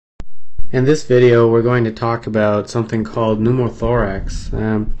In this video we're going to talk about something called pneumothorax.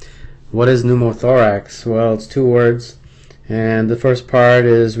 What is pneumothorax? Well, it's two words, and the first part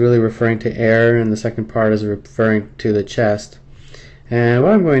is really referring to air and the second part is referring to the chest. And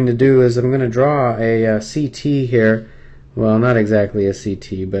what I'm going to do is I'm going to draw a CT here. Well, not exactly a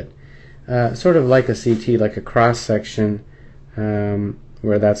CT, but sort of like a CT, like a cross section,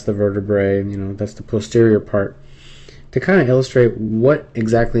 where that's the vertebrae, that's the posterior part, to kind of illustrate what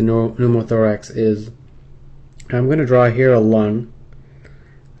exactly pneumothorax is. I'm going to draw here a lung.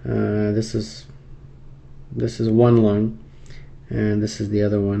 This is one lung, and this is the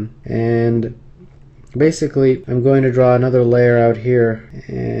other one. And basically, I'm going to draw another layer out here,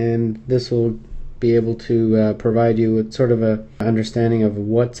 and this will be able to provide you with sort of a understanding of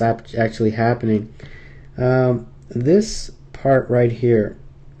what's actually happening. This part right here,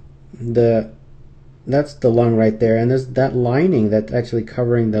 that's the lung right there, and there's that lining that's actually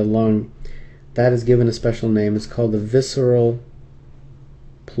covering the lung. That is given a special name. It's called the visceral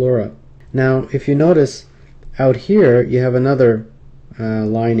pleura. Now, if you notice out here, you have another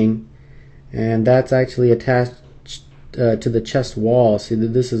lining, and that's actually attached to the chest wall. See,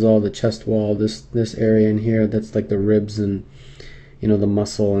 this is all the chest wall. This area in here, that's like the ribs and the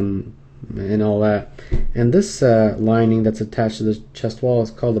muscle and all that. And this lining that's attached to the chest wall is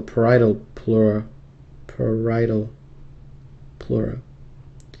called the parietal pleura.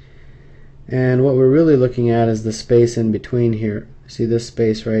 And what we're really looking at is the space in between here. See this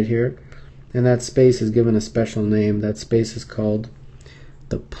space right here? And that space is given a special name. That space is called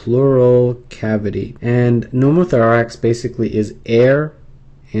the pleural cavity. And pneumothorax basically is air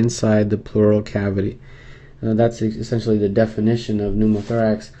inside the pleural cavity. That's essentially the definition of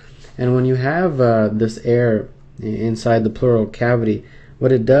pneumothorax. And when you have this air inside the pleural cavity,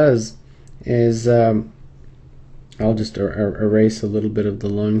 what it does is, I'll just erase a little bit of the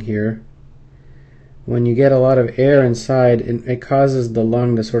lung here. When you get a lot of air inside, it causes the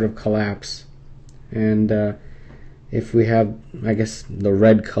lung to sort of collapse. And if we have, I guess the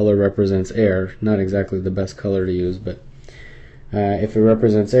red color represents air, not exactly the best color to use, but if it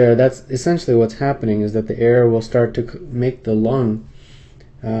represents air, that's essentially what's happening, is that the air will start to make the lung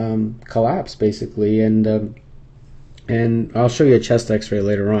collapse, basically. And I'll show you a chest x-ray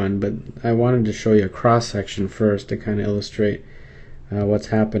later on, but I wanted to show you a cross-section first to kind of illustrate what's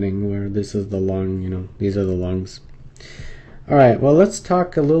happening, where this is the lung, these are the lungs. Alright, well, let's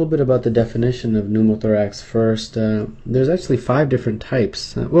talk a little bit about the definition of pneumothorax first. There's actually 5 different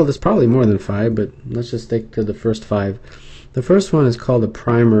types. Well, there's probably more than 5, but let's just stick to the first 5. The first one is called a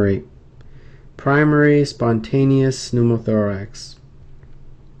primary spontaneous pneumothorax.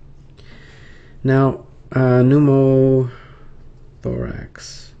 Now, pneumothorax,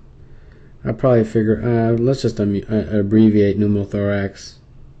 I probably figure, let's just abbreviate pneumothorax,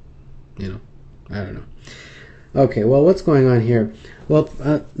 I don't know. Okay, well, what's going on here? Well,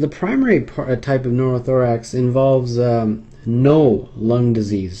 the primary type of pneumothorax involves no lung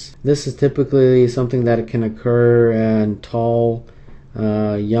disease. This is typically something that can occur in tall,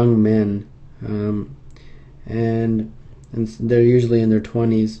 young men, and they're usually in their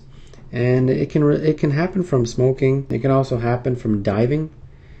 20s. And it can happen from smoking. It can also happen from diving,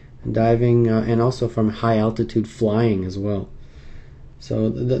 and also from high altitude flying as well. So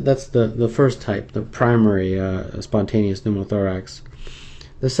that's the first type, the primary spontaneous pneumothorax.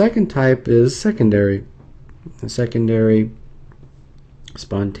 The second type is secondary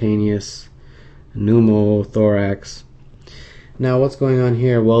spontaneous pneumothorax. Now, what's going on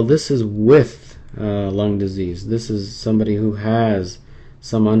here? Well, this is with lung disease. This is somebody who has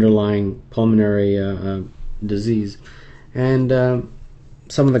some underlying pulmonary disease. And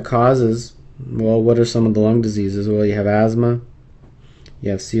some of the causes, well, what are some of the lung diseases? Well, you have asthma, you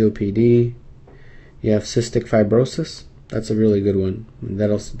have COPD, you have cystic fibrosis. That's a really good one.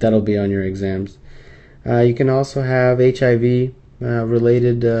 That'll be on your exams. You can also have HIV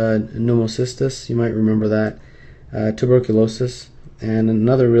related pneumocystis. You might remember that. Tuberculosis. And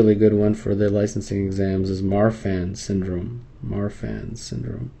another really good one for the licensing exams is Marfan syndrome.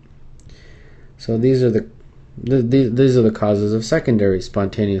 So these are the causes of secondary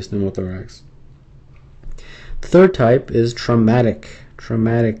spontaneous pneumothorax. The third type is traumatic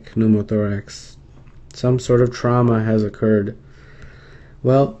pneumothorax. Some sort of trauma has occurred.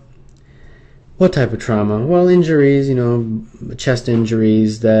 Well, what type of trauma? Well, injuries, chest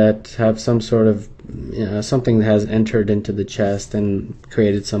injuries that have some sort of something that has entered into the chest and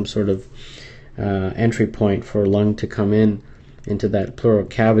created some sort of entry point for lung to come into that pleural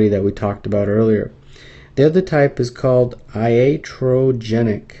cavity that we talked about earlier. The other type is called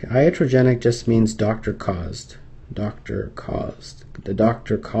iatrogenic. Iatrogenic just means doctor caused. Doctor caused. The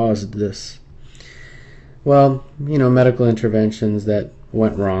doctor caused this. Well, you know, medical interventions that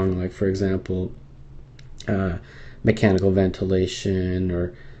went wrong, like for example, mechanical ventilation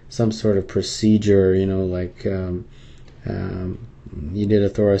or some sort of procedure, you know, like you did a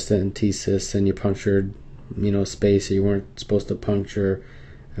thoracentesis and you punctured, you know, space you weren't supposed to puncture,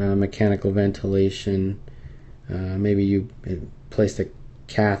 mechanical ventilation, maybe you placed a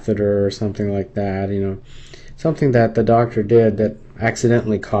catheter or something like that, you know, something that the doctor did that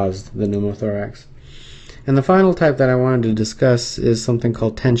accidentally caused the pneumothorax. And the final type that I wanted to discuss is something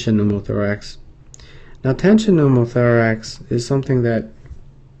called tension pneumothorax. Now, tension pneumothorax is something that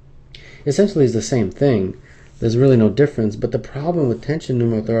essentially is the same thing. There's really no difference, but the problem with tension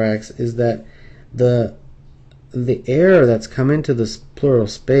pneumothorax is that the air that's come into this pleural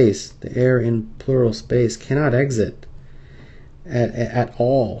space, the air in pleural space, cannot exit at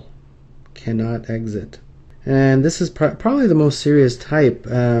all. Cannot exit. And this is probably the most serious type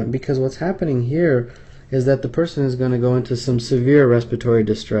because what's happening here is that the person is going to go into some severe respiratory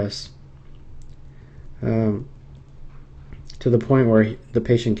distress to the point where the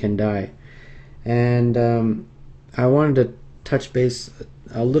patient can die. And I wanted to touch base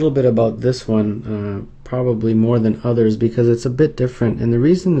a little bit about this one, probably more than others, because it's a bit different. And the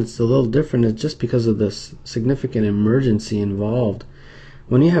reason it's a little different is just because of this significant emergency involved.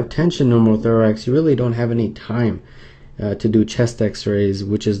 When you have tension pneumothorax, you really don't have any time to do chest x-rays,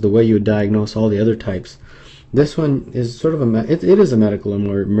 which is the way you diagnose all the other types. This one is sort of it is a medical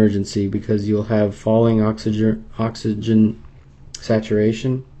emergency because you'll have falling oxygen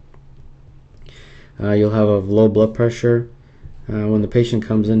saturation. You'll have a low blood pressure when the patient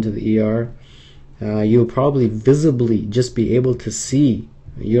comes into the ER. You'll probably visibly just be able to see.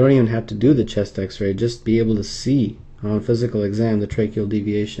 You don't even have to do the chest x-ray, just be able to see on physical exam the tracheal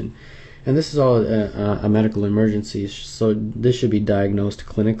deviation. And this is all a medical emergency, so this should be diagnosed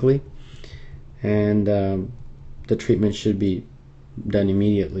clinically, and the treatment should be done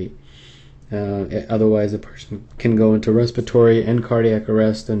immediately. Otherwise, the person can go into respiratory and cardiac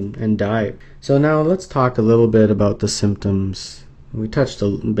arrest and die. So now let's talk a little bit about the symptoms. We touched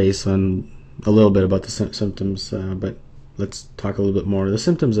base on a little bit about the symptoms, but let's talk a little bit more. The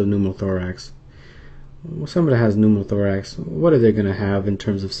symptoms of pneumothorax. When somebody has pneumothorax, what are they going to have in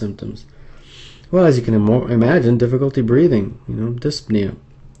terms of symptoms? Well, as you can imagine, difficulty breathing, you know, dyspnea.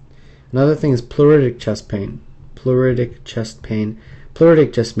 Another thing is pleuritic chest pain. Pleuritic chest pain.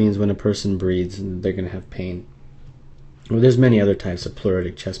 Pleuritic just means when a person breathes and they're going to have pain. Well, there's many other types of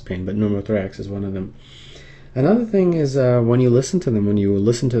pleuritic chest pain, but pneumothorax is one of them. Another thing is when you listen to them, when you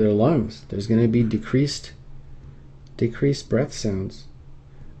listen to their lungs, there's going to be decreased breath sounds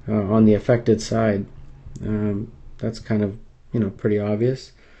on the affected side. That's kind of, you know, pretty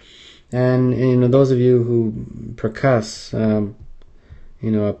obvious. And you know, those of you who percuss,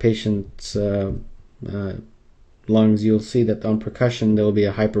 you know, a patient's lungs, you'll see that on percussion there will be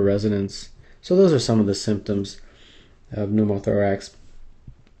a hyperresonance. So those are some of the symptoms of pneumothorax.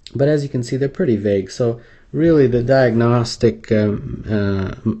 But as you can see, they're pretty vague. So really, the diagnostic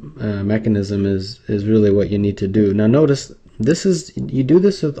mechanism is really what you need to do. Now notice, you do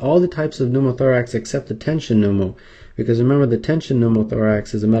this with all the types of pneumothorax except the tension pneumo, because remember, the tension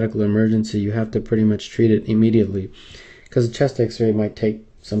pneumothorax is a medical emergency. You have to pretty much treat it immediately, because the chest x-ray might take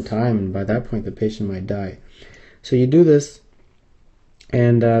some time, and by that point the patient might die. So you do this,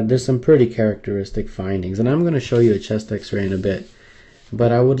 and there's some pretty characteristic findings, and I'm going to show you a chest x-ray in a bit,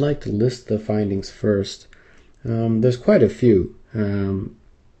 but I would like to list the findings first. There's quite a few.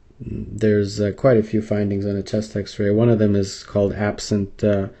 There's quite a few findings on a chest x-ray. One of them is called absent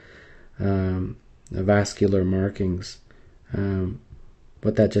vascular markings.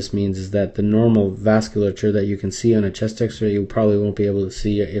 What that just means is that the normal vasculature that you can see on a chest x-ray, you probably won't be able to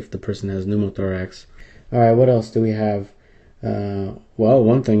see if the person has pneumothorax. Alright, what else do we have? Well,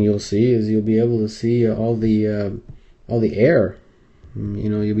 one thing you'll see is you'll be able to see all the air. You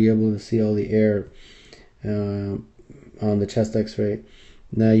know, you'll be able to see all the air on the chest x-ray.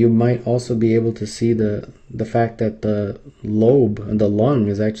 Now you might also be able to see the fact that the lobe and the lung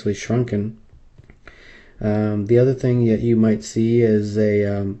is actually shrunken. The other thing that you might see is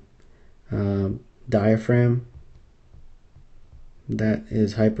a diaphragm that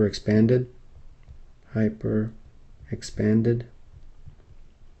is hyperexpanded.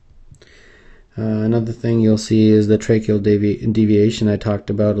 Another thing you'll see is the tracheal deviation I talked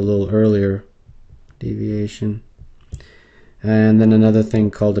about a little earlier. Deviation. And then another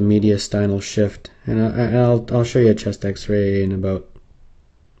thing called a mediastinal shift. And I'll show you a chest x-ray in about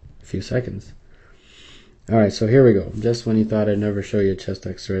a few seconds. Alright, so here we go. Just when you thought I'd never show you a chest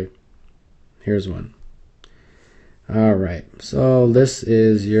x-ray, here's one. Alright, so this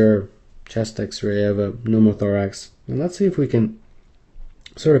is your chest x-ray of a pneumothorax. And let's see if we can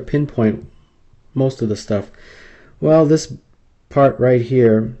sort of pinpoint most of the stuff. Well, this part right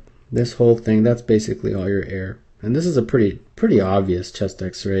here, this whole thing, that's basically all your air. And this is a pretty obvious chest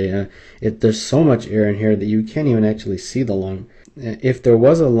x-ray. There's so much air in here that you can't even actually see the lung. If there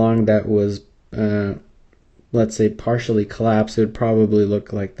was a lung that was, let's say, partially collapsed, it would probably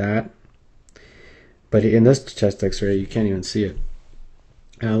look like that. But in this chest x-ray, you can't even see it.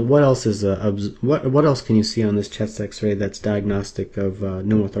 What else is what else can you see on this chest x-ray that's diagnostic of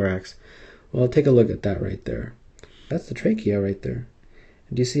pneumothorax? Well, take a look at that right there. That's the trachea right there.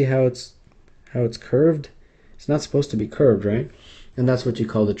 Do you see how it's curved? It's not supposed to be curved, right? And that's what you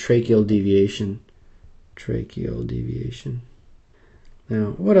call the tracheal deviation. Tracheal deviation.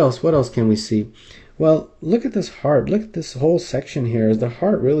 Now, what else can we see? Well, look at this heart. Look at this whole section here. Is the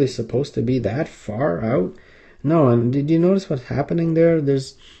heart really supposed to be that far out? No, and did you notice what's happening there?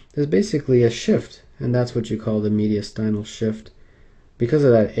 There's basically a shift, and that's what you call the mediastinal shift. Because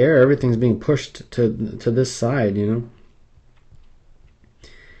of that air, everything's being pushed to this side, you know.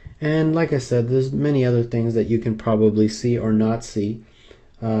 And like I said, there's many other things that you can probably see or not see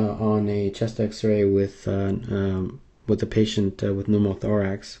on a chest x-ray with a patient with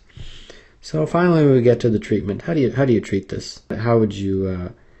pneumothorax. So finally we get to the treatment. How do you treat this? How would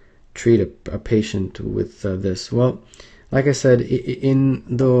you treat a patient with this? Well, like I said, in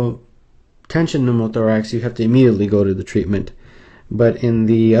the tension pneumothorax, you have to immediately go to the treatment. But in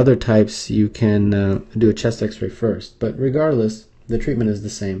the other types, you can do a chest x-ray first. But regardless, the treatment is the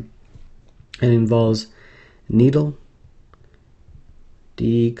same. It involves needle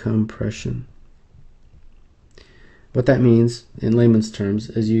decompression. What that means, in layman's terms,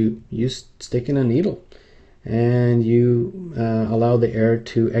 is you stick in a needle and you allow the air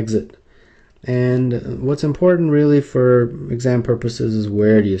to exit. And what's important really for exam purposes is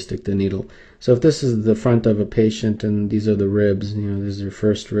where do you stick the needle. So if this is the front of a patient and these are the ribs, you know, this is your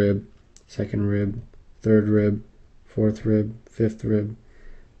first rib, second rib, third rib, fourth rib, fifth rib,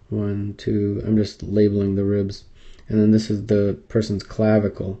 1, 2, I'm just labeling the ribs. And then this is the person's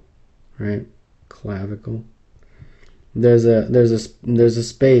clavicle, right? Clavicle. There's a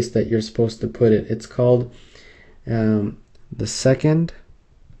space that you're supposed to put it. It's called the second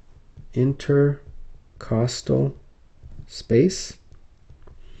intercostal space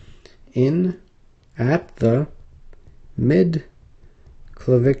at the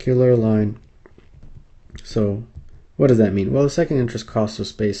mid-clavicular line. So what does that mean? Well, the second intercostal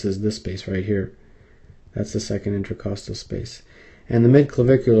space is this space right here. That's the second intercostal space. And the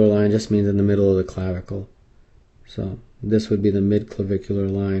mid-clavicular line just means in the middle of the clavicle. So this would be the mid-clavicular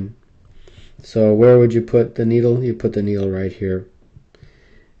line. So where would you put the needle? You put the needle right here.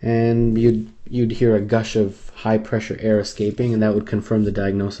 And you'd hear a gush of high pressure air escaping, and that would confirm the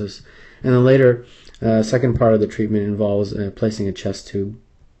diagnosis. And then later, second part of the treatment involves placing a chest tube.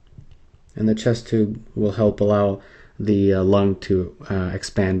 And the chest tube will help allow the lung to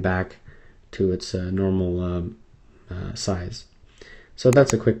expand back to its normal size. So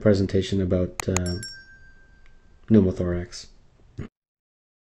that's a quick presentation about pneumothorax.